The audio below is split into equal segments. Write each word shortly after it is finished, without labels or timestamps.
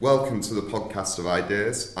Welcome to the podcast of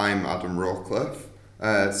ideas. I'm Adam Rawcliffe.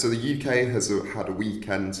 So the UK has had a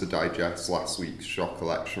weekend to digest last week's shock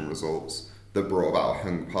election results that brought about a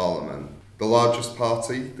hung parliament. The largest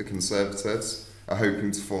party, the Conservatives, are hoping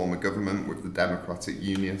to form a government with the Democratic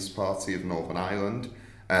Unionist Party of Northern Ireland,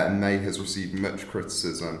 and May has received much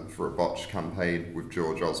criticism for a botched campaign, with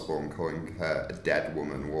George Osborne calling her a dead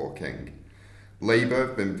woman walking. Labour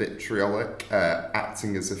have been vitriolic,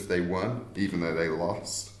 acting as if they won, even though they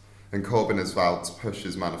lost. And Corbyn has vowed to push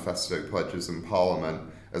his manifesto pledges in Parliament,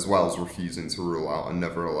 as well as refusing to rule out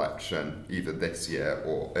another election either this year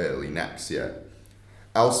or early next year.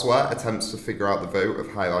 Elsewhere, attempts to figure out the vote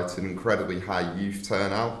have highlighted incredibly high youth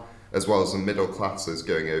turnout, as well as the middle classes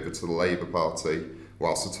going over to the Labour Party,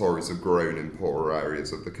 whilst the Tories have grown in poorer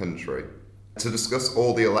areas of the country. To discuss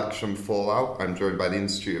all the election fallout, I'm joined by the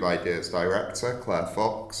Institute of Ideas Director, Claire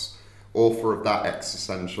Fox, author of That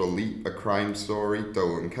Existential Leap, A Crime Story,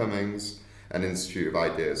 Dolan Cummings, and Institute of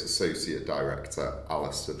Ideas Associate Director,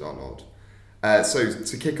 Alistair Donald. So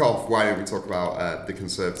to kick off, why don't we talk about the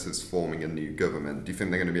Conservatives forming a new government? Do you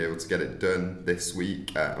think they're going to be able to get it done this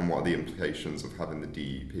week? And what are the implications of having the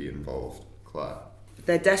DUP involved? Claire?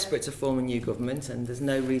 They're desperate to form a new government, and there's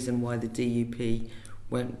no reason why the DUP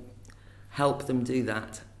won't help them do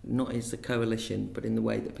that, not as a coalition, but in the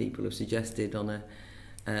way that people have suggested on a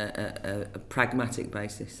pragmatic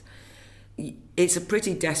basis. It's a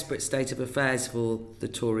pretty desperate state of affairs for the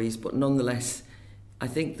Tories, but nonetheless, I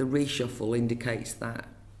think the reshuffle indicates that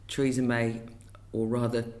Theresa May, or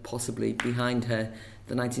rather possibly behind her,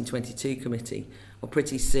 the 1922 committee, are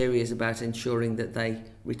pretty serious about ensuring that they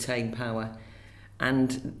retain power.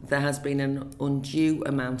 And there has been an undue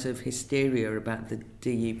amount of hysteria about the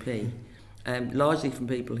DUP, largely from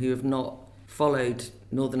people who have not followed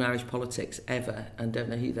Northern Irish politics ever and don't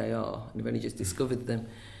know who they are and have only just discovered them.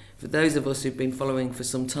 For those of us who've been following for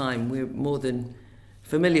some time, we're more than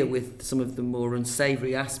familiar with some of the more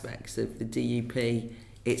unsavoury aspects of the DUP,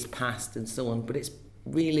 its past and so on, but it's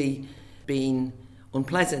really been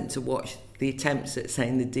unpleasant to watch the attempts at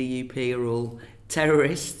saying the DUP are all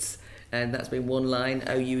terrorists, and that's been one line.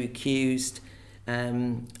 You accused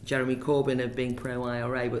Jeremy Corbyn of being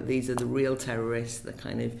pro-IRA, but these are the real terrorists, the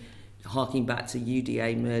kind of harking back to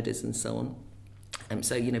UDA murders and so on.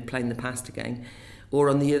 So, playing the past again. Or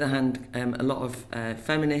on the other hand, a lot of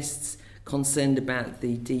feminists concerned about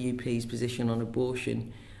the DUP's position on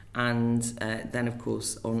abortion and then, of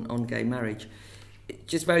course, on gay marriage.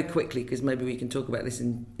 Just very quickly, because maybe we can talk about this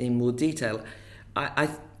in more detail. I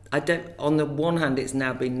don't. On the one hand, it's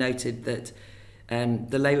now been noted that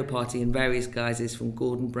the Labour Party in various guises, from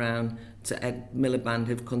Gordon Brown to Ed Miliband,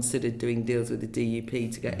 have considered doing deals with the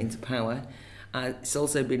DUP to get into power. It's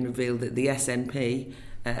also been revealed that the SNP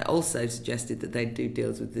also suggested that they'd do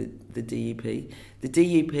deals with the DUP. The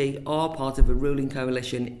DUP are part of a ruling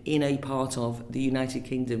coalition in a part of the United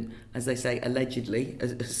Kingdom, as they say, allegedly,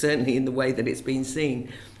 certainly in the way that it's been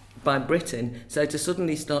seen by Britain. So to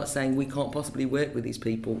suddenly start saying we can't possibly work with these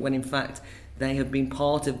people, when in fact they have been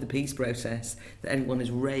part of the peace process that everyone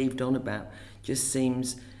has raved on about, just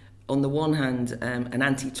seems, on the one hand, an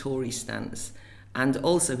anti-Tory stance, and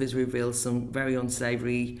also has revealed some very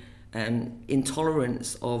unsavoury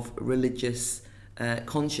intolerance of religious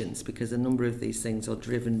conscience, because a number of these things are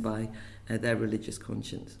driven by their religious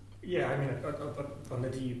conscience. Yeah, I mean, on the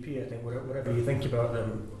DUP, I think whatever you think about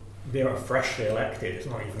them, they are freshly elected. It's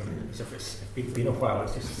not even as if it's been a while,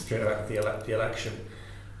 it's just straight out of the election.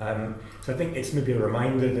 So I think it's maybe a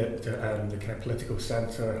reminder that the kind of political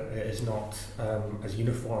centre is not as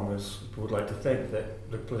uniform as people would like to think, that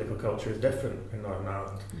the political culture is different in Northern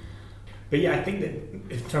Ireland. But yeah, I think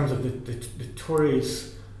that in terms of the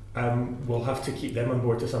Tories, we'll have to keep them on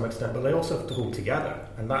board to some extent, but they also have to hold together,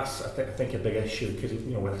 and that's I think a big issue, because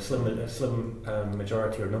with a slim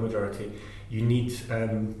majority or no majority, you need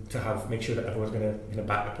to make sure that everyone's going to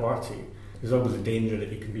back the party. There's always a danger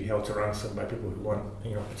that you can be held to ransom by people who want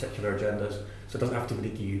particular agendas. So it doesn't have to be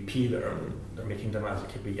the DUP that are making demands. It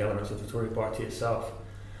could be elements of the Tory party itself.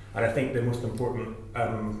 And I think the most important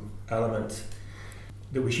element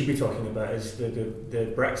that we should be talking about is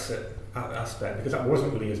the Brexit aspect, because that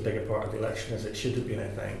wasn't really as big a part of the election as it should have been, I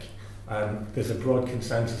think. There's a broad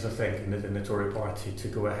consensus, I think, in the Tory party to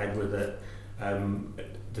go ahead with it.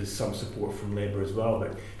 There's some support from Labour as well,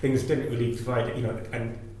 but things didn't really divide,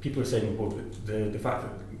 and people are saying, well, the fact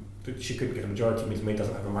that she couldn't get a majority means May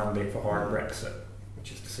doesn't have a mandate for hard Brexit,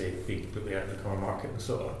 which is to say being completely out of the common market and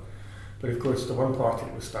so on. But of course, the one party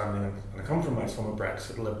that was standing on a compromise from a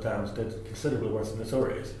Brexit, the Lib Dems, did considerably worse than the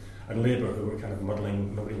Tories. And Labour, who were kind of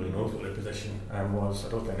muddling, nobody really knows what their position was. I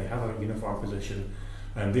don't think they have a uniform position.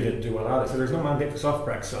 and they didn't do well either. So there's no mandate for soft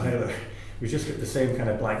Brexit either. We just get the same kind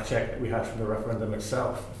of blank check that we had from the referendum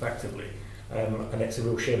itself, effectively. And it's a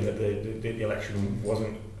real shame that the election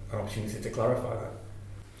wasn't an opportunity to clarify that.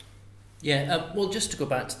 Yeah, well, just to go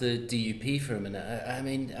back to the DUP for a minute, I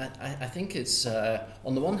mean, I think it's,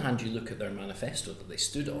 on the one hand, you look at their manifesto that they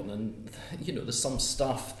stood on, and, you know, there's some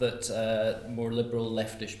stuff that more liberal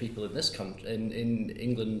leftish people in this country, in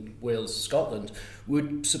England, Wales, Scotland,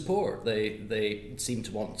 would support. They seem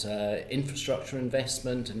to want infrastructure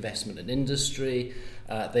investment in industry.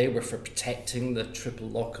 They were for protecting the triple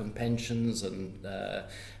lock on pensions and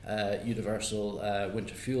universal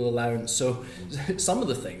winter fuel allowance. So some of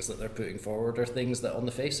the things that they're putting forward are things that on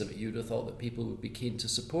the face of it you'd have thought that people would be keen to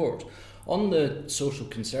support. On the social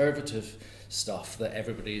conservative stuff that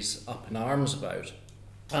everybody's up in arms about,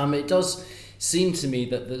 it does seem to me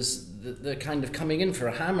that they're kind of coming in for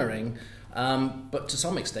a hammering, but to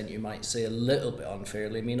some extent you might say a little bit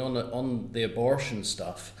unfairly. I mean, on the abortion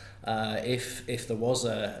stuff, if there was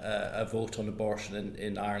a vote on abortion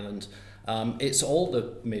in Ireland, it's all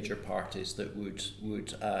the major parties that would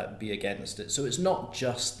be against it. So it's not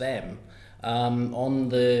just them. On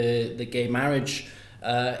the gay marriage,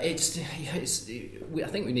 I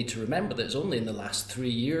think we need to remember that it's only in the last 3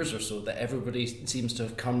 years or so that everybody seems to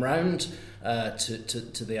have come round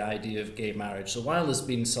to the idea of gay marriage. So while there's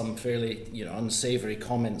been some fairly unsavoury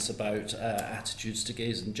comments about attitudes to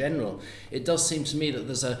gays in general, it does seem to me that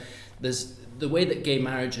there's the way that gay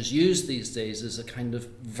marriage is used these days is a kind of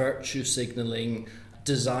virtue signalling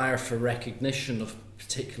desire for recognition of a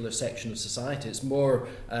particular section of society. It's more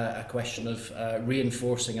a question of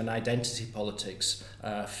reinforcing an identity politics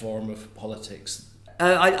form of politics.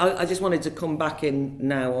 I just wanted to come back in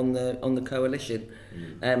now on the coalition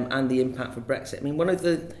and the impact for Brexit. I mean, one of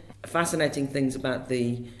the fascinating things about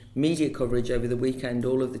the media coverage over the weekend,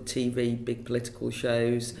 all of the TV, big political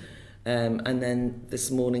shows, and then this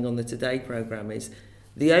morning on the Today programme, is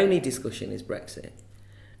the only discussion is Brexit.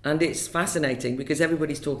 And it's fascinating because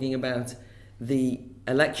everybody's talking about the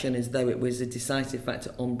election as though it was a decisive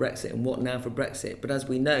factor on Brexit and what now for Brexit. But as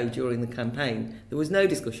we know, during the campaign, there was no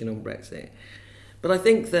discussion on Brexit. But I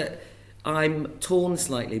think that I'm torn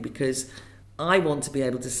slightly because I want to be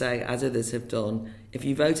able to say, as others have done, if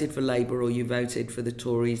you voted for Labour or you voted for the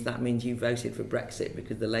Tories, that means you voted for Brexit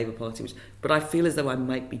because the Labour Party was... But I feel as though I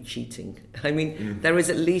might be cheating. I mean, there is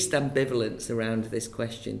at least ambivalence around this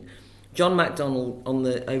question. John McDonnell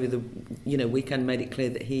over the weekend made it clear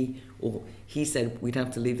that he said we'd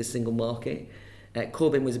have to leave the single market.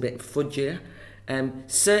 Corbyn was a bit fudgier.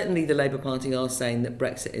 Certainly the Labour Party are saying that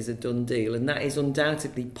Brexit is a done deal, and that is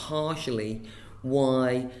undoubtedly partially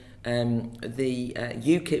why the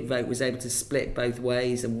UKIP vote was able to split both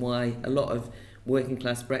ways, and why a lot of working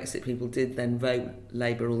class Brexit people did then vote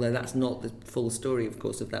Labour, although that's not the full story, of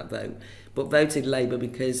course, of that vote, but voted Labour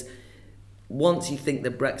because once you think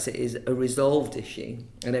that Brexit is a resolved issue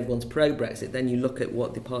and everyone's pro-Brexit, then you look at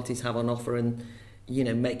what the parties have on offer and,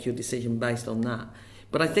 make your decision based on that.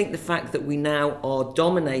 But I think the fact that we now are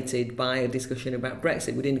dominated by a discussion about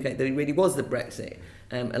Brexit would indicate that it really was the Brexit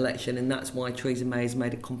election, and that's why Theresa May has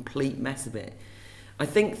made a complete mess of it. I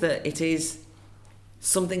think that it is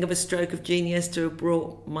something of a stroke of genius to have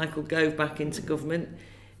brought Michael Gove back into government.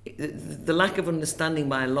 The lack of understanding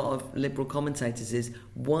by a lot of Liberal commentators is,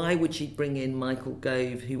 why would she bring in Michael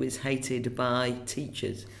Gove, who is hated by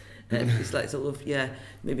teachers? It's like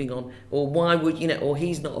moving on. Or why would, or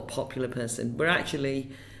he's not a popular person. We're actually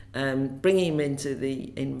bringing him into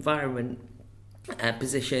the environment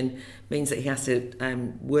position means that he has to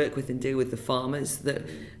work with and deal with the farmers that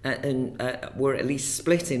were at least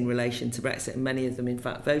split in relation to Brexit, and many of them in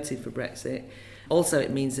fact voted for Brexit. Also, it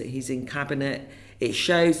means that he's in cabinet. It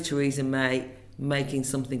shows Theresa May making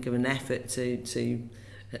something of an effort to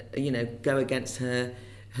go against her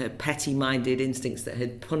petty-minded instincts that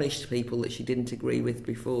had punished people that she didn't agree with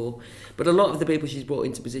before. But a lot of the people she's brought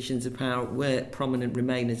into positions of power were prominent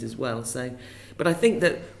Remainers as well. So, but I think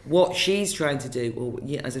that what she's trying to do, or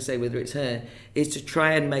as I say, whether it's her, is to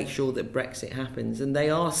try and make sure that Brexit happens, and they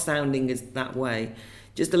are sounding as that way.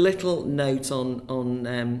 Just a little note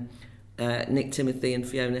on Nick Timothy and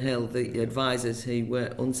Fiona Hill, the advisors who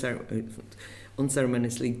were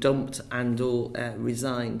unceremoniously dumped and or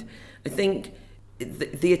resigned. I think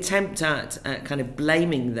the attempt at kind of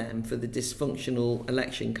blaming them for the dysfunctional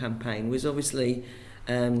election campaign was obviously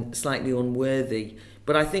slightly unworthy.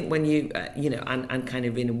 But I think when you, and kind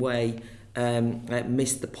of in a way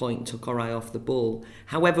missed the point, took our eye off the ball.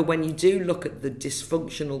 However, when you do look at the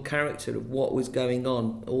dysfunctional character of what was going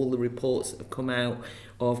on, all the reports that have come out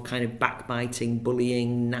of kind of backbiting,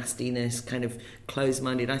 bullying, nastiness, kind of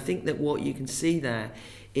closed-minded, I think that what you can see there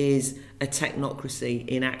is a technocracy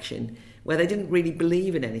in action where they didn't really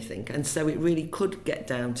believe in anything, and so it really could get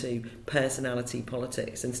down to personality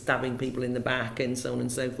politics and stabbing people in the back and so on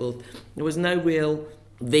and so forth. There was no real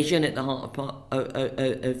vision at the heart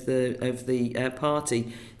of the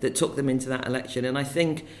party that took them into that election, and I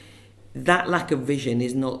think that lack of vision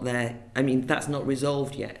is not there. I mean, that's not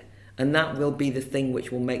resolved yet, and that will be the thing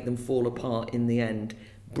which will make them fall apart in the end.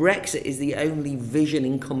 Brexit is the only vision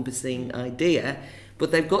encompassing idea,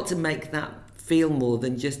 but they've got to make that feel more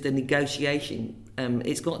than just a negotiation.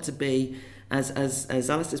 It's got to be, as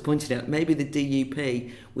Alistair's pointed out, maybe the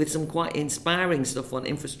DUP with some quite inspiring stuff on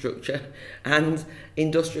infrastructure and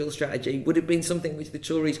industrial strategy would have been something which the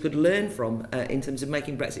Tories could learn from in terms of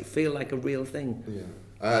making Brexit feel like a real thing.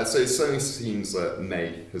 Yeah. So it certainly seems that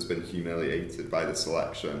May has been humiliated by this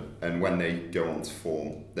election, and when they go on to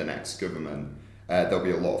form the next government, there'll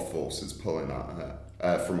be a lot of forces pulling at her.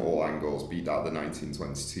 From all angles, be that the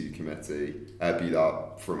 1922 committee, be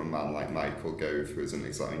that from a man like Michael Gove, who isn't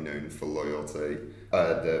exactly known for loyalty,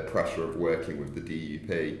 the pressure of working with the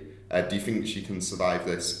DUP. Do you think she can survive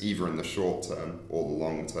this either in the short term or the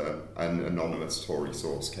long term? An anonymous Tory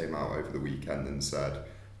source came out over the weekend and said,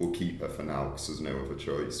 we'll keep her for now because there's no other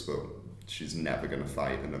choice, but she's never going to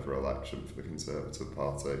fight another election for the Conservative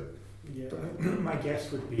Party. Yeah, my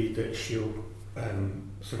guess would be that she'll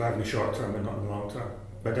survive in the short term but not in the long term.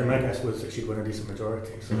 But then my guess was that she'd win a decent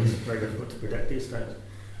majority, so it's very difficult to predict these things.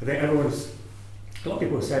 I think a lot of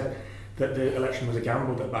people have said that the election was a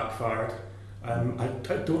gamble that backfired. I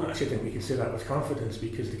don't actually think we can say that with confidence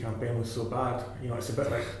because the campaign was so bad. You know, it's a bit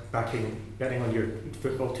like betting on your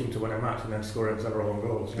football team to win a match and then scoring several own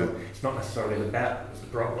goals. You know, it's not necessarily the bet that's the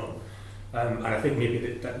problem. And I think maybe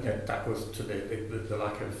that goes to the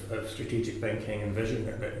lack of strategic thinking and vision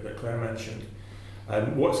that Claire mentioned.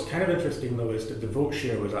 What's kind of interesting though is that the vote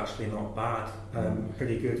share was actually not bad,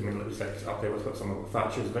 pretty good. I mean, it was like up there with some of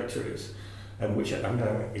Thatcher's victories, which I've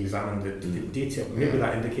now examined the detail. Maybe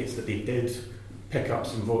that indicates that they did pick up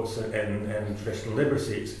some votes in traditional Labour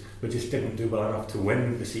seats, but just didn't do well enough to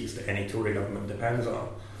win the seats that any Tory government depends on.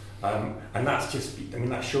 And that's just, I mean,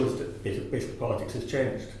 that shows that basic politics has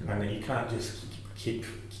changed, and that you can't just keep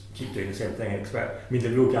doing the same thing and expect. I mean, the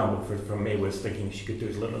real gamble for May was thinking she could do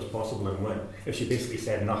as little as possible and win. If she basically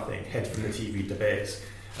said nothing, hid from the TV debates,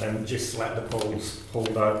 and just let the polls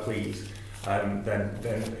hold out, please, then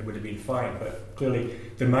it would have been fine. But clearly,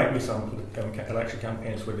 there might be some election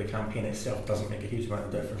campaigns where the campaign itself doesn't make a huge amount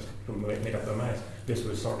of difference. People made up their minds. This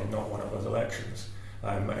was certainly not one of those elections.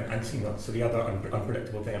 And you know, so the other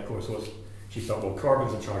unpredictable thing, of course, was she thought, well,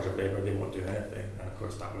 Corbyn's in charge of Labour, they won't do anything. And of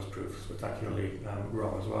course, that was proved spectacularly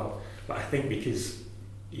wrong as well. But I think because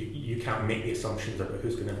you can't make the assumptions about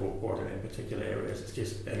who's going to vote for it in particular areas, it's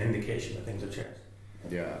just an indication that things have changed.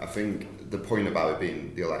 Yeah, I think the point about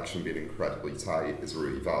the election being incredibly tight is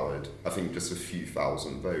really valid. I think just a few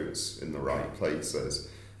thousand votes in the right places,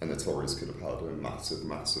 and the Tories could have had a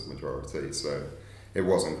massive majority. So it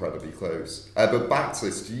was incredibly close. But back to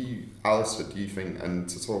this, Alistair, do you think, and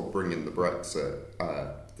to bring in the Brexit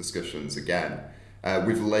discussions again,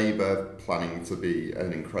 with Labour planning to be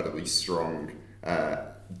an incredibly strong,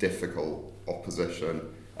 difficult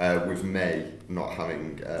opposition, with May not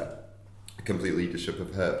having complete leadership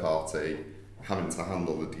of her party, having to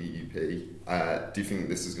handle the DUP, do you think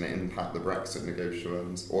this is going to impact the Brexit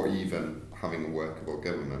negotiations, or even having a workable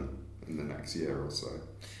government in the next year or so?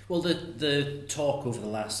 Well, the talk over the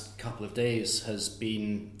last couple of days has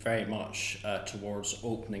been very much towards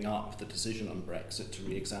opening up the decision on Brexit to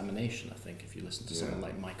re-examination. I think if you listen to someone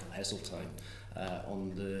like Michael Heseltine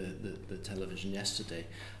on the television yesterday,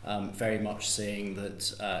 very much saying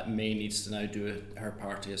that May needs to now do her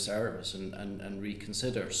party a service and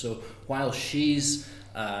reconsider. So while she's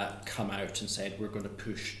come out and said we're going to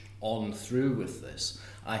push on through with this,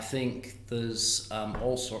 I think there's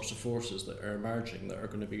all sorts of forces that are emerging that are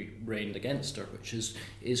going to be rained against her, which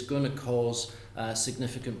is going to cause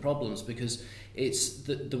significant problems, because it's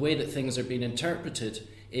the way that things are being interpreted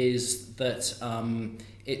is that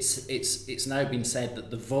it's now been said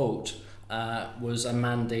that the vote was a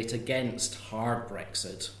mandate against hard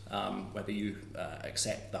Brexit, whether you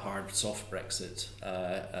accept the hard soft Brexit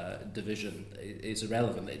division is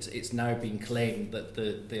irrelevant. It's now been claimed that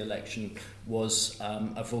the election was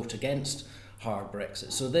a vote against hard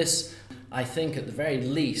Brexit. So this, I think, at the very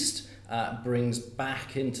least, brings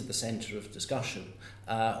back into the centre of discussion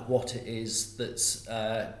what it is that's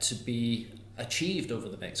to be achieved over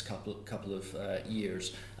the next couple of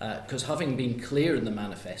years. Because having been clear in the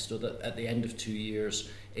manifesto that at the end of 2 years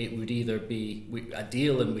it would either be a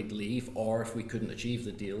deal and we'd leave, or if we couldn't achieve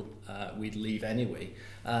the deal, we'd leave anyway.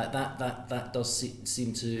 That does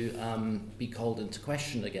seem to be called into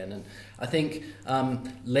question again. And I think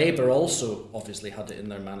Labour also obviously had it in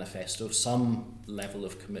their manifesto, some level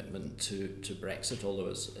of commitment to Brexit, although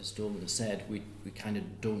as Dolan said, we kind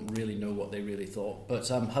of don't really know what they really thought. But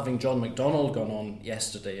having John McDonnell gone on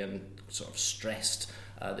yesterday and sort of stressed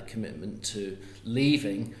the commitment to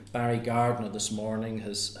leaving, Barry Gardiner this morning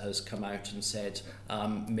has come out and said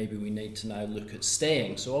maybe we need to now look at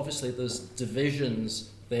staying. So obviously there's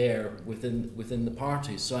divisions there within the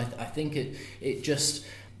parties. So I think it just,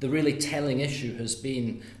 the really telling issue has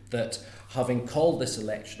been that having called this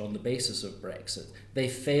election on the basis of Brexit, they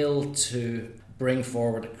failed to bring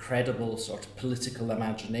forward a credible sort of political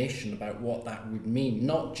imagination about what that would mean,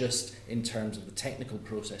 not just in terms of the technical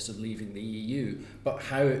process of leaving the EU, but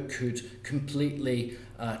how it could completely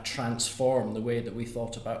transform the way that we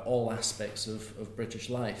thought about all aspects of British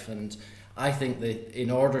life. And I think that in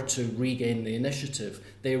order to regain the initiative,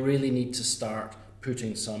 they really need to start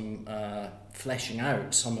putting some fleshing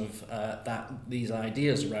out some of these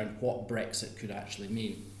ideas around what Brexit could actually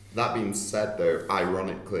mean. That being said, though,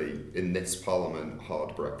 ironically, in this Parliament,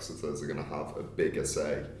 hard Brexiters are going to have a bigger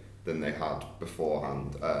say than they had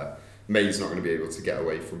beforehand. May's not going to be able to get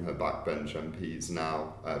away from her backbench MPs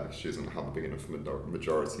now because she doesn't have a big enough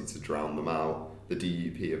majority to drown them out. The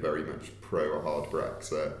DUP are very much pro a hard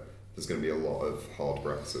Brexit. There's going to be a lot of hard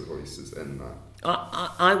Brexit voices in there.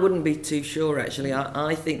 I wouldn't be too sure, actually.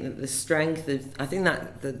 I think that the strength of... I think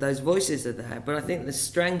that those voices are there, but I think the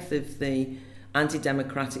strength of the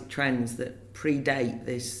anti-democratic trends that predate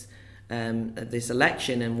this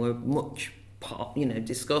election and were much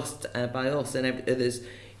discussed by us and others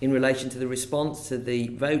in relation to the response to the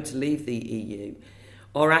vote to leave the EU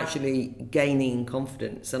are actually gaining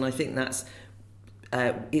confidence. And I think that's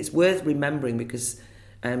it's worth remembering because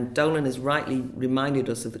Dolan has rightly reminded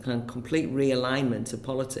us of the kind of complete realignment of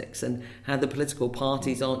politics and how the political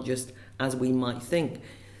parties aren't just as we might think.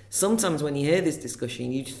 Sometimes when you hear this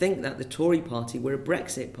discussion, you'd think that the Tory party were a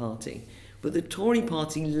Brexit party. But the Tory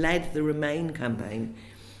party led the Remain campaign.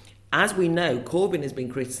 As we know, Corbyn has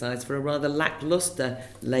been criticised for a rather lacklustre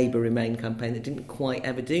Labour Remain campaign that didn't quite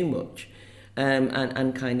ever do much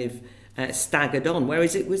and kind of staggered on.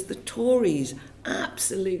 Whereas it was the Tories,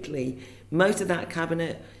 absolutely, most of that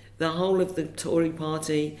cabinet, the whole of the Tory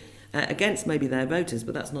party, against maybe their voters,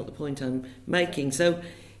 but that's not the point I'm making. So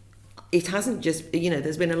it hasn't just,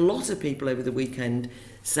 there's been a lot of people over the weekend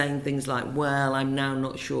saying things like, well, I'm now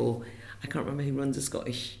not sure. I can't remember who runs the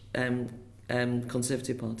Scottish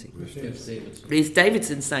Conservative Party. Ruth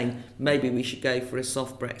Davidson saying maybe we should go for a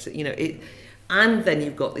soft Brexit. And then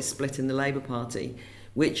you've got this split in the Labour Party,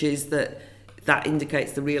 which is that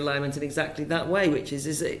indicates the realignment in exactly that way, which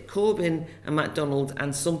is it Corbyn and MacDonald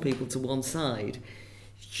and some people to one side.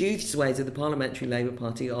 Huge swathes of the Parliamentary Labour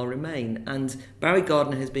Party are Remain, and Barry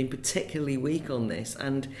Gardiner has been particularly weak on this,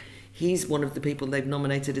 and he's one of the people they've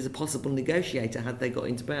nominated as a possible negotiator had they got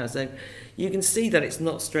into power. So you can see that it's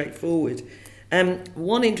not straightforward.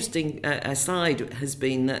 One interesting aside has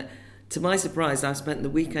been that, to my surprise, I've spent the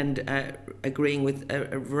weekend agreeing with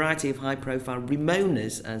a variety of high-profile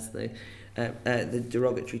Remoaners, as the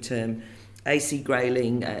derogatory term, AC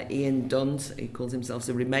Grayling, Ian Dunt, who calls himself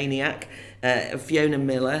a Remainiac, Fiona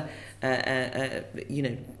Miller,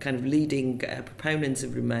 kind of leading proponents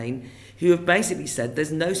of Remain, who have basically said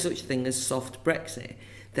there's no such thing as soft Brexit.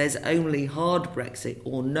 There's only hard Brexit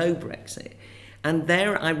or no Brexit. And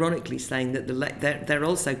they're ironically saying that they're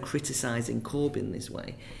also criticising Corbyn this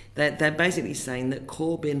way. They're basically saying that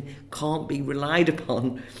Corbyn can't be relied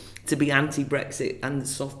upon to be anti-Brexit and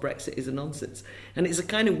soft Brexit is a nonsense. And it's a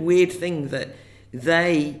kind of weird thing that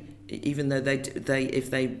they, even though they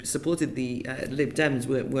if they supported the Lib Dems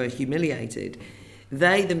were humiliated,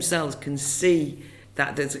 they themselves can see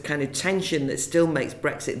that there's a kind of tension that still makes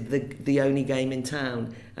Brexit the only game in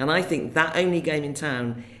town. And I think that only game in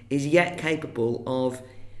town is yet capable of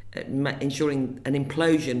ensuring an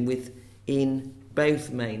implosion within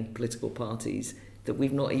both main political parties that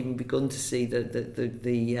we've not even begun to see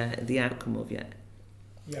the outcome of yet.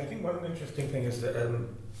 Yeah, I think one interesting thing is that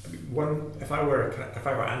if I were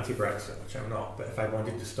anti-Brexit, which I'm not, but if I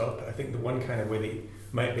wanted to stop it, I think the one kind of way they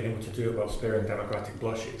might have been able to do it while sparing democratic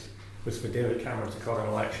blushes was for David Cameron to call an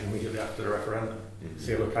election immediately after the referendum. Mm-hmm.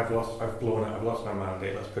 Say, look, I've lost my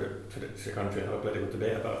mandate. Let's put it to the country and have a political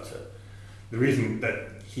debate about it. The reason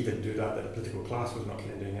that he didn't do that the political class was not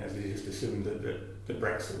kind of doing it, is they just assumed that that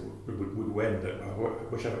Brexit would win, that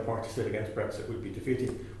whichever party stood against Brexit would be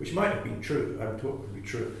defeated, which might have been true. I'm told it would be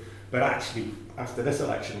true. But actually, after this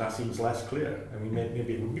election, that seems less clear. I mean,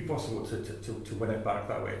 maybe it would be possible to win it back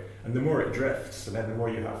that way. And the more it drifts, and then the more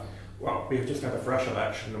you have, well, we've just had a fresh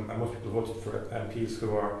election, and most people voted for MPs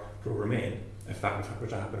who are pro-Remain, if that were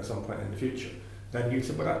to happen at some point in the future. Then you'd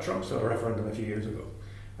say, well, that trumps a referendum a few years ago.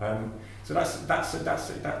 So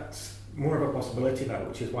that's more of a possibility now,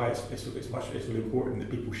 which is why it's really important that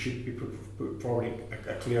people should be put forward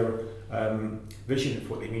a clear vision of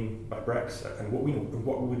what they mean by Brexit and what we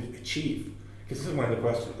would achieve. Because this is one of the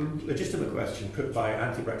questions, legitimate question put by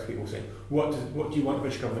anti-Brexit people saying, what do you want the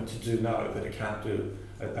British government to do now that it can't do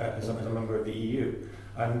as a member of the EU?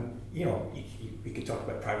 And we could talk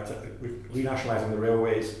about renationalising the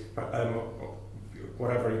railways,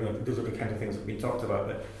 whatever, those are the kind of things that have been talked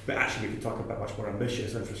about, but actually we could talk about much more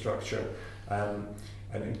ambitious infrastructure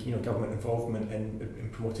and government involvement in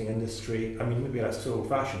promoting industry. I mean, maybe that's so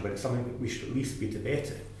old-fashioned, but it's something that we should at least be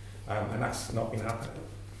debating, and that's not been happening.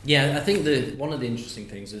 Yeah, I think one of the interesting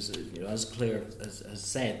things is, as Claire has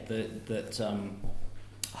said, that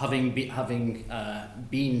having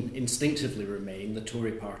been instinctively Remain, the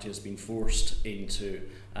Tory party has been forced into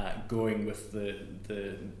going with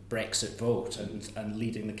the Brexit vote and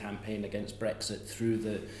leading the campaign against Brexit through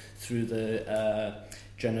the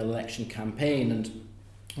general election campaign. And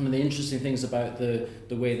one of the interesting things about the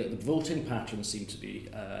way that the voting patterns seem to be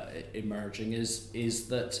emerging is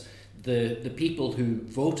that the people who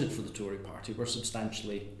voted for the Tory party were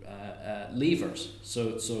substantially leavers.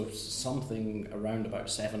 So something around about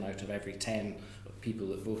 7 out of every 10 people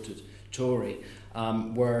that voted Tory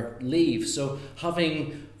were Leave. So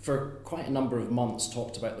having for quite a number of months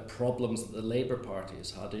talked about the problems that the Labour Party has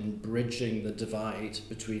had in bridging the divide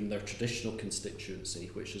between their traditional constituency,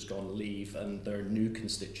 which has gone Leave, and their new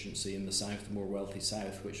constituency in the south, the more wealthy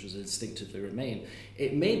south, which was instinctively Remain,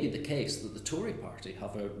 it may be the case that the Tory party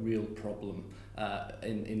have a real problem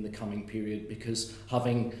in the coming period, because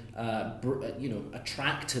having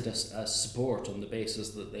attracted a support on the basis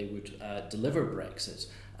that they would deliver Brexit,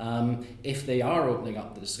 if they are opening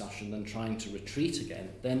up the discussion and trying to retreat again,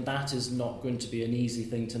 then that is not going to be an easy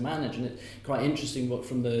thing to manage. And it's quite interesting what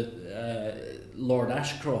from the Lord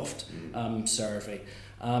Ashcroft survey.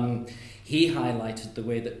 He highlighted the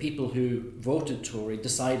way that people who voted Tory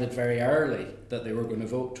decided very early that they were going to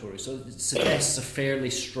vote Tory. So it suggests a fairly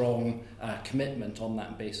strong commitment on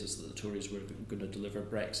that basis that the Tories were going to deliver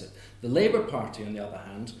Brexit. The Labour Party, on the other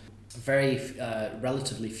hand, very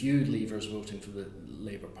relatively few Leavers voting for the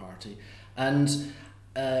Labour Party, and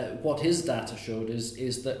what his data showed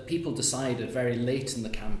is that people decided very late in the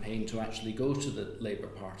campaign to actually go to the Labour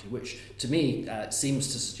Party, which to me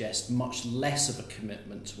seems to suggest much less of a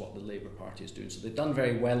commitment to what the Labour Party is doing. So they've done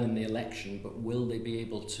very well in the election, but will they be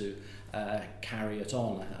able to carry it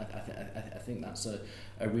on? I think that's a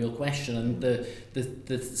real question, and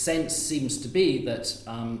the sense seems to be that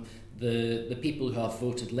the people who have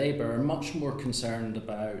voted Labour are much more concerned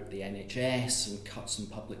about the NHS and cuts in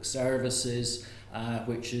public services,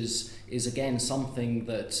 which is again something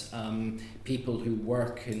that people who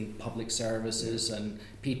work in public services and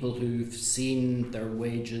people who've seen their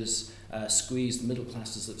wages squeezed, middle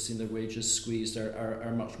classes that have seen their wages squeezed,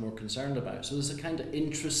 are much more concerned about. So there's a kind of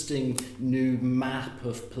interesting new map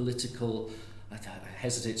of political, I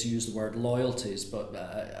hesitate to use the word loyalties, but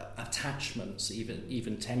attachments,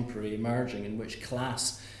 even temporary, emerging, in which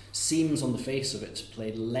class seems on the face of it to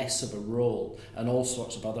play less of a role, and all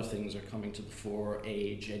sorts of other things are coming to the fore: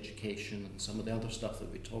 age, education, and some of the other stuff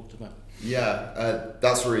that we talked about. Yeah,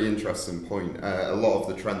 that's a really interesting point. A lot of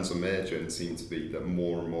the trends emerging seem to be that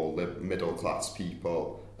more and more middle class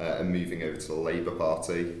people are moving over to the Labour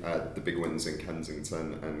Party. The big wins in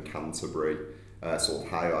Kensington and Canterbury sort of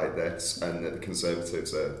highlight this, and that the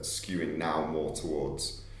Conservatives are skewing now more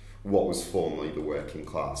towards what was formerly the working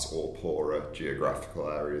class or poorer geographical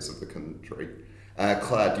areas of the country.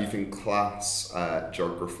 Claire, do you think class,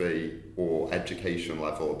 geography or education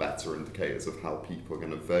level are better indicators of how people are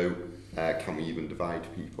going to vote? Can we even divide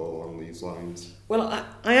people along these lines? Well,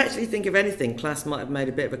 I actually think, if anything, class might have made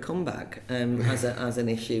a bit of a comeback as an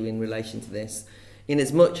issue in relation to this, in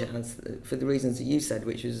as much as, for the reasons that you said,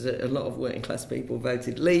 which is a lot of working class people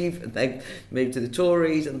voted Leave and they moved to the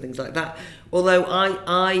Tories and things like that. Although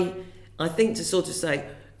I think, to sort of say,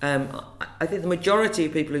 I think the majority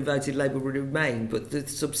of people who voted Labour would remain, but the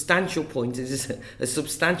substantial point is a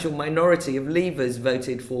substantial minority of Leavers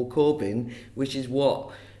voted for Corbyn, which is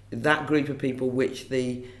what that group of people which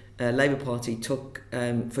the Labour Party took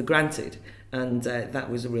for granted, and that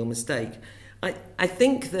was a real mistake. I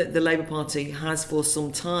think that the Labour Party has for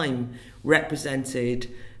some time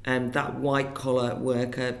represented that white-collar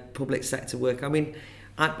worker, public sector worker. I mean,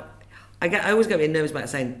 I always get a bit nervous about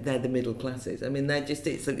saying they're the middle classes. I mean, they're just,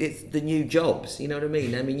 it's the new jobs, you know what I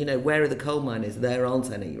mean? I mean, you know, where are the coal miners? There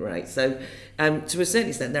aren't any, right? So to a certain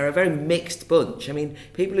extent, they're a very mixed bunch. I mean,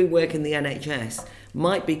 people who work in the NHS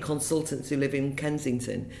might be consultants who live in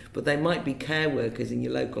Kensington, but they might be care workers in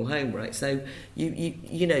your local home, right? So,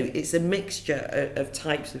 you know, it's a mixture of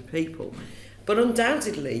types of people. But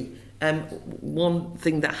undoubtedly, one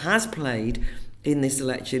thing that has played in this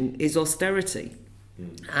election is austerity.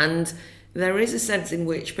 And there is a sense in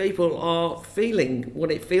which people are feeling what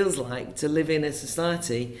it feels like to live in a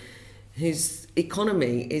society whose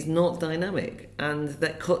economy is not dynamic, and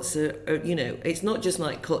that cuts are, you know, it's not just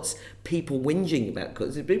like cuts, people whinging about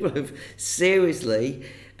cuts. People have seriously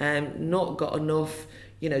not got enough,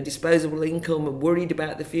 you know, disposable income and worried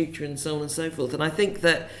about the future and so on and so forth. And I think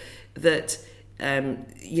that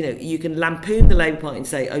you know, you can lampoon the Labour Party and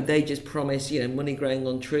say, oh, they just promised, you know, money growing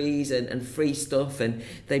on trees and free stuff, and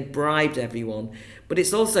they bribed everyone. But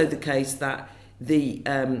it's also the case that the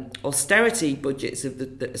austerity budgets of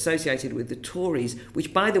the associated with the Tories,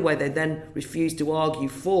 which, by the way, they then refused to argue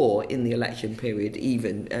for in the election period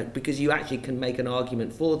even, because you actually can make an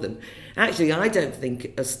argument for them. Actually, I don't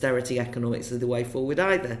think austerity economics are the way forward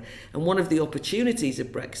either. And one of the opportunities of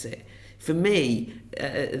Brexit, for me,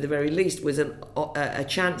 at the very least, was a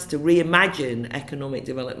chance to reimagine economic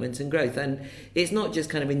development and growth. And it's not just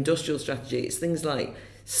kind of industrial strategy, it's things like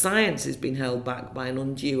science has been held back by an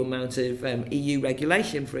undue amount of EU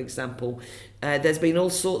regulation, for example. There's been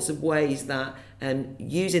all sorts of ways that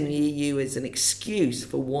using the EU as an excuse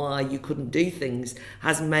for why you couldn't do things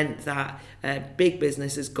has meant that big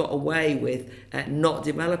business has got away with not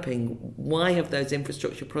developing. Why have those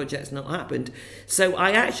infrastructure projects not happened? So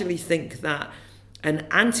I actually think that an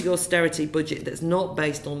anti-austerity budget that's not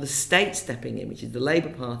based on the state stepping in, which is the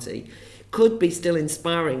Labour Party, could be still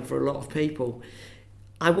inspiring for a lot of people.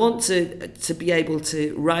 I want to be able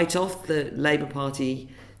to write off the Labour Party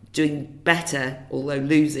doing better, although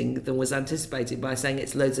losing, than was anticipated by saying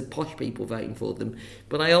it's loads of posh people voting for them.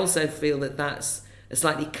 But I also feel that that's a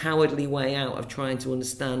slightly cowardly way out of trying to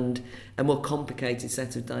understand a more complicated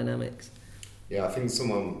set of dynamics. Yeah, I think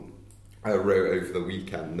someone wrote over the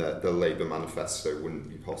weekend that the Labour manifesto wouldn't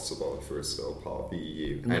be possible if we were still part of the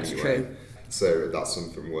EU And that's anyway. true. So that's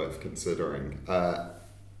something worth considering.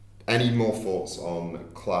 Any more thoughts on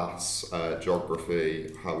class,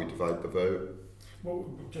 geography, how we divide the vote? Well,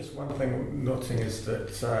 just one thing noting is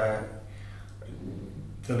that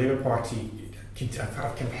the Labour Party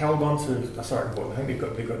have held on to a certain vote. I think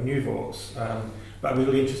they've got new votes. But it was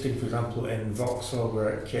really interesting, for example, in Vauxhall,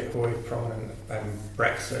 where Kate Hoy, prominent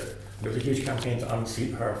Brexit, there was a huge campaign to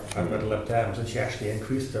unseat her with the Lib Dems, and she actually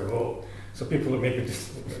increased her vote. So people are maybe just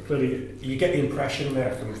clearly, you get the impression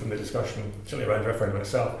there from the discussion, certainly around the referendum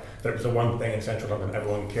itself, that it was the one thing in Central London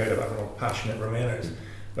everyone cared about, everyone passionate Remainers.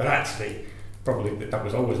 But actually, probably that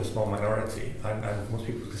was always a small minority, and most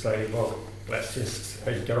people decided, well, let's just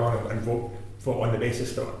get on and vote on the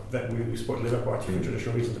basis that we support the Labour Party for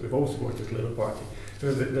traditional reasons, that we've always supported the Labour Party.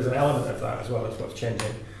 So there's an element of that as well as what's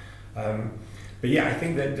changing. But yeah, I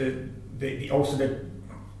think that the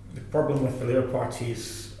problem with the Labour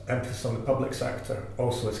Party's emphasis on the public sector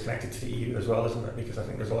also is connected to the EU as well, isn't it? Because I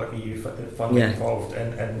think there's a lot of EU funding involved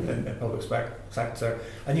in the public sector.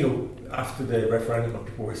 And you know, after the referendum,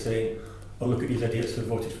 people were saying, "Oh, look at these idiots who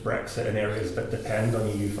voted for Brexit in areas that depend on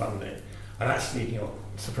EU funding." And actually, you know,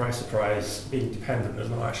 surprise, surprise, being dependent does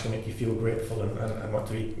not actually make you feel grateful and want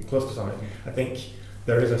to be close to something. I think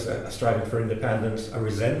there is a striving for independence, a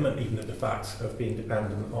resentment even at the fact of being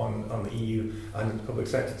dependent on the EU and the public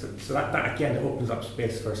sector. So that again, it opens up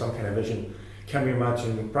space for some kind of vision. Can we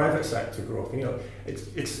imagine private sector growth? You know,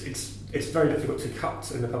 it's very difficult to cut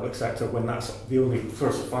in the public sector when that's the only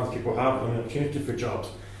source of funds people have, the only opportunity for jobs.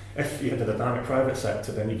 If you had a dynamic private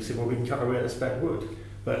sector, then you'd say, well, we can cut away at the sped wood.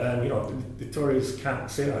 But you know, the Tories can't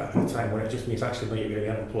say that at a time when it just means actually, no, you're going to be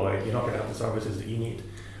unemployed, you're not going to have the services that you need.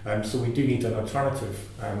 So we do need an alternative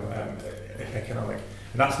economic.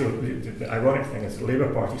 And that's the ironic thing is the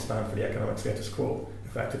Labour Party stand for the economic status quo,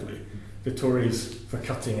 effectively. The Tories for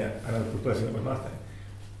cutting it and replacing it with nothing.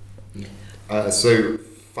 So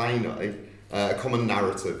finally, a common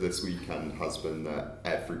narrative this weekend has been that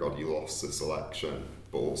everybody lost this election,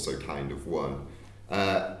 but also kind of won.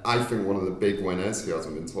 I think one of the big winners who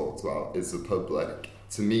hasn't been talked about is the public.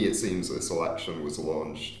 To me, it seems this election was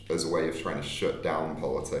launched as a way of trying to shut down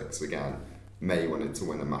politics again. May wanted to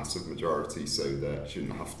win a massive majority so that she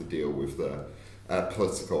didn't have to deal with the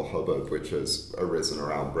political hubbub which has arisen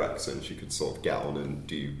around Brexit, and she could sort of get on and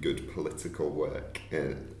do good political work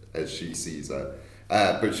as she sees it.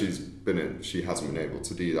 But she hasn't been able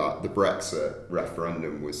to do that. The Brexit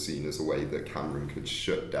referendum was seen as a way that Cameron could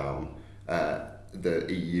shut down the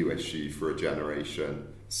EU issue for a generation.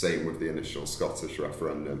 Same with the initial Scottish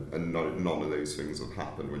referendum, and none of those things have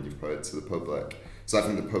happened when you've put it to the public. So I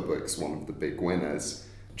think the public's one of the big winners.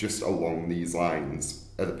 Just along these lines,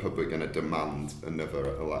 are the public going to demand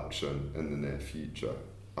another election in the near future?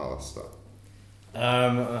 Alistair?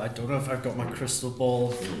 I don't know if I've got my crystal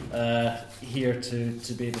ball here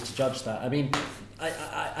to be able to judge that. I mean,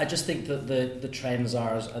 I just think that the trends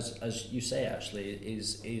are, as you say, actually,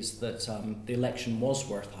 is that the election was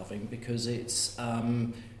worth having because it's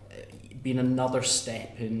been another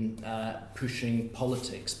step in pushing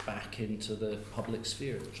politics back into the public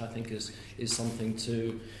sphere, which I think is something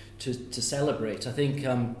to celebrate. I think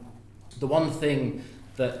the one thing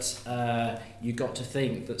that you got to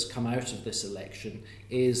think that's come out of this election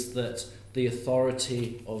is that the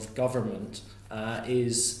authority of government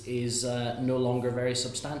is no longer very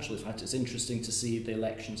substantial. In fact, it's interesting to see the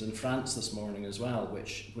elections in France this morning as well,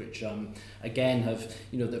 which again have,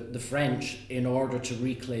 the French, in order to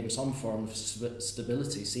reclaim some form of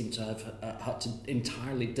stability, seem to have had to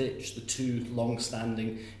entirely ditch the two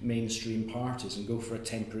long-standing mainstream parties and go for a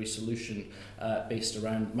temporary solution based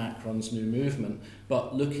around Macron's new movement.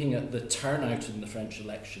 But looking at the turnout in the French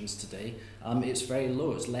elections today, it's very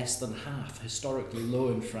low. It's less than half, historically low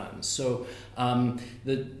in France. So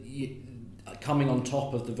coming on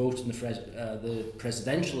top of the vote in the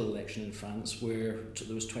presidential election in France, where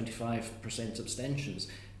there was 25% abstentions,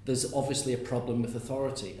 there's obviously a problem with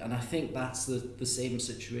authority. And I think that's the same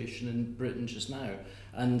situation in Britain just now.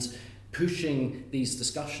 And pushing these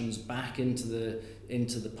discussions back into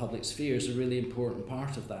the public sphere is a really important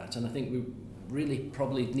part of that. And I think we really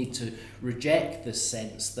probably need to reject this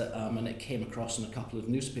sense that, and it came across in a couple of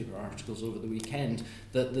newspaper articles over the weekend,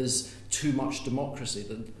 that there's too much democracy,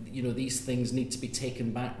 that these things need to be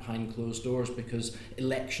taken back behind closed doors because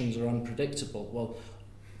elections are unpredictable. Well,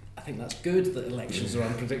 I think that's good that elections are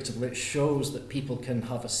unpredictable. It shows that people can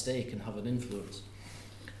have a stake and have an influence.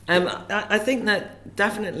 I think that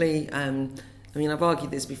definitely, I've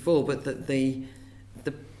argued this before, but that the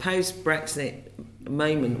post-Brexit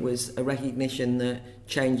moment was a recognition that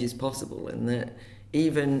change is possible, and that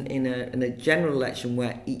even in a general election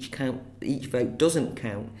where each vote doesn't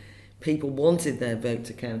count, people wanted their vote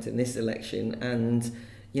to count in this election, and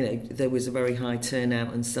there was a very high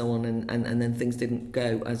turnout and so on, and then things didn't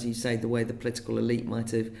go, as you say, the way the political elite might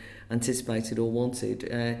have anticipated or wanted,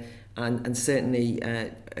 and certainly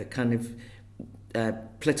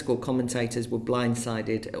political commentators were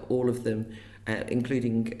blindsided, all of them,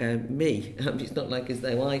 including me. It's not like as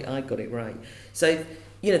though I got it right. So,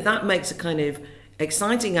 that makes a kind of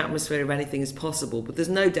exciting atmosphere of anything is possible, but there's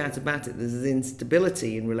no doubt about it. There's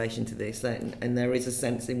instability in relation to this, and there is a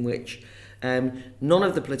sense in which none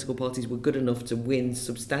of the political parties were good enough to win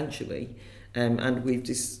substantially, and we've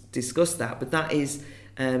discussed that. But that is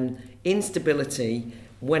instability,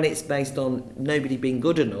 when it's based on nobody being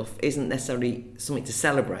good enough, isn't necessarily something to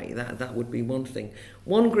celebrate. That would be one thing.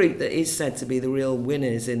 One group that is said to be the real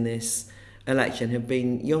winners in this election have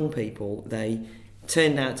been young people. They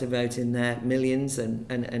turned out to vote in their millions,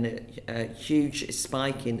 and a huge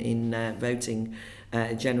spike in voting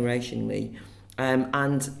generationally.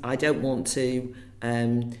 And I don't want to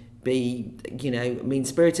be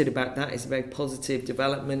mean-spirited about that. It's a very positive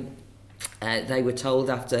development. They were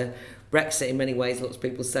told after Brexit, in many ways, lots of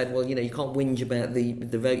people said, well, you can't whinge about the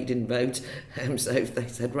vote, you didn't vote. So they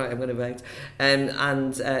said, right, I'm going to vote.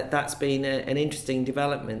 And that's been an interesting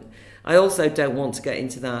development. I also don't want to get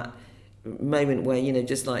into that moment where,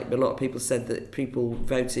 just like a lot of people said that people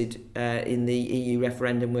voted in the EU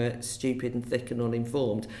referendum were stupid and thick and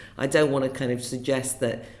uninformed. I don't want to kind of suggest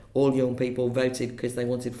that all young people voted because they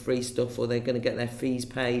wanted free stuff, or they're going to get their fees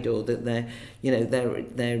paid, or that they're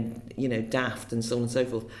daft and so on and so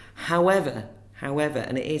forth. However,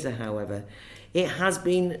 and it is a however, it has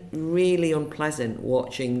been really unpleasant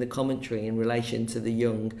watching the commentary in relation to the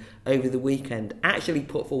young over the weekend, actually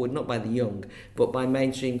put forward not by the young, but by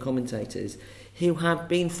mainstream commentators, who have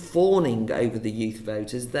been fawning over the youth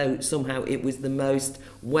vote as though somehow it was the most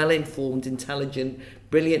well-informed, intelligent,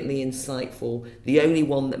 brilliantly insightful, the only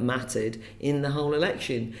one that mattered in the whole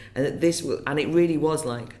election. And that it really was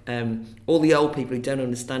like all the old people who don't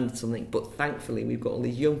understand something, but thankfully we've got all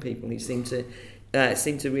these young people who seem to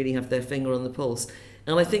really have their finger on the pulse.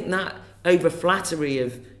 And I think that over-flattery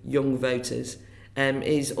of young voters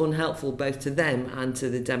is unhelpful both to them and to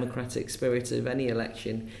the democratic spirit of any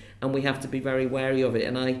election, and we have to be very wary of it.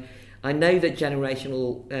 And I know that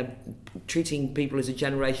treating people as a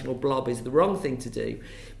generational blob is the wrong thing to do,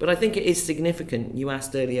 but I think it is significant. You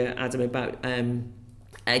asked earlier, Adam, about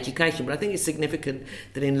education, but I think it's significant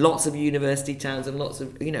that in lots of university towns and lots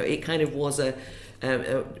of, it kind of was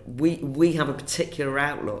we have a particular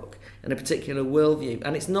outlook and a particular worldview,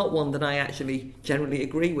 and it's not one that I actually generally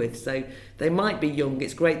agree with. So they might be young.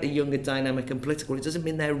 It's great they're young and dynamic and political. It doesn't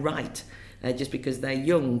mean they're right just because they're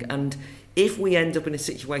young. And if we end up in a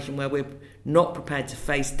situation where we're not prepared to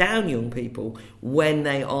face down young people when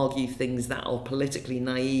they argue things that are politically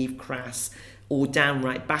naive, crass, or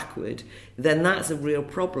downright backward, then that's a real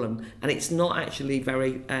problem. And it's not actually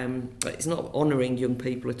it's not honouring young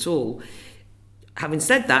people at all. Having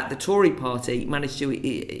said that, the Tory party managed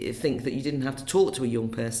to think that you didn't have to talk to a young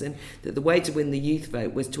person, that the way to win the youth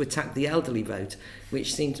vote was to attack the elderly vote,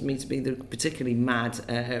 which seemed to me to be the particularly mad,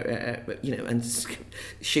 and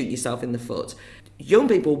shoot yourself in the foot. Young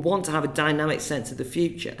people want to have a dynamic sense of the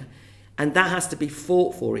future, and that has to be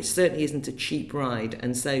fought for. It certainly isn't a cheap ride,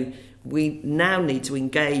 and so we now need to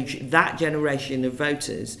engage that generation of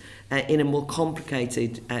voters in a more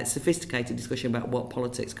complicated, sophisticated discussion about what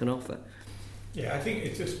politics can offer. Yeah, I think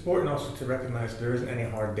it's important also to recognise there isn't any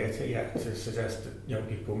hard data yet to suggest that young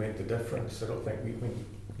people make the difference. I don't think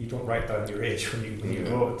you don't write down your age when you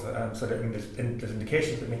vote. So there's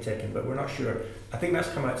indications that may be taken, but we're not sure. I think that's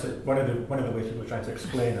come out to one of the ways people are trying to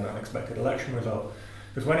explain an unexpected election result.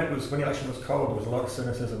 Because when the election was called, there was a lot of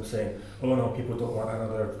cynicism saying, "Oh no, people don't want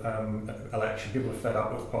another election. People are fed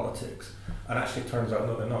up with politics." And actually, it turns out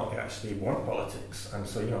no, they're not. They actually want politics. And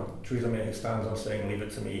so Theresa May stands on saying, "Leave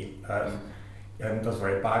it to me." Does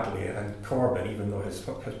very badly, and Corbyn, even though his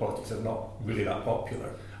politics is not really that popular,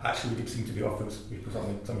 actually did seem to be offering people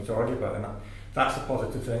something to argue about, and that's a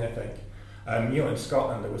positive thing, I think. In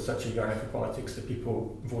Scotland there was such a yearning for politics that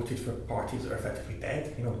people voted for parties that are effectively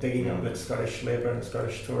dead, digging up the Scottish Labour and the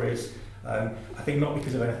Scottish Tories. I think not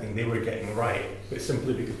because of anything they were getting right, but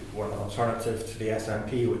simply because they were an alternative to the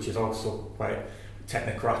SNP, which is also quite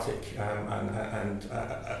technocratic and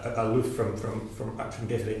aloof from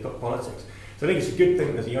day-to-day politics. So I think it's a good thing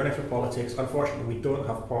that there's a yearning for politics. Unfortunately, we don't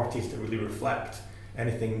have parties that really reflect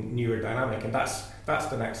anything new or dynamic, and that's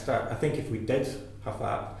the next step. I think if we did have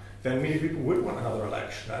that, then maybe people would want another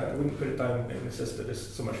election. I wouldn't put it down in the sense that there's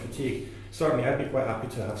so much fatigue. Certainly, I'd be quite happy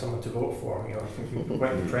to have someone to vote for. I think it's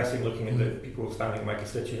quite depressing looking at the people standing in my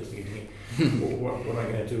constituents thinking, what am I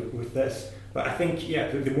going to do with this? But I think,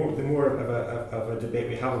 the more of a debate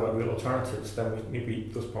we have about real alternatives, then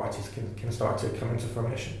maybe those parties can start to come into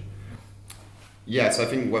formation. Yes, I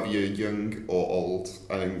think whether you're young or old,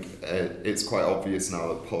 I think it's quite obvious now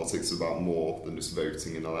that politics is about more than just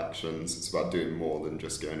voting in elections. It's about doing more than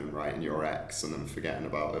just going and writing your ex and then forgetting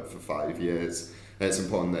about it for 5 years. And it's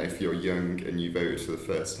important that if you're young and you voted for the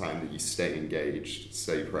first time, that you stay engaged,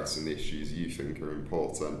 stay pressing the issues you think are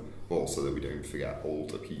important, but also that we don't forget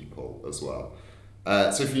older people as well.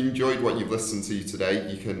 So if you enjoyed what you've listened to today,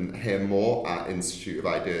 you can hear more at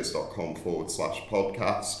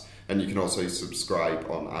instituteofideas.com/podcast. And you can also subscribe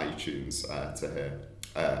on iTunes to hear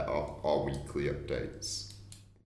our weekly updates.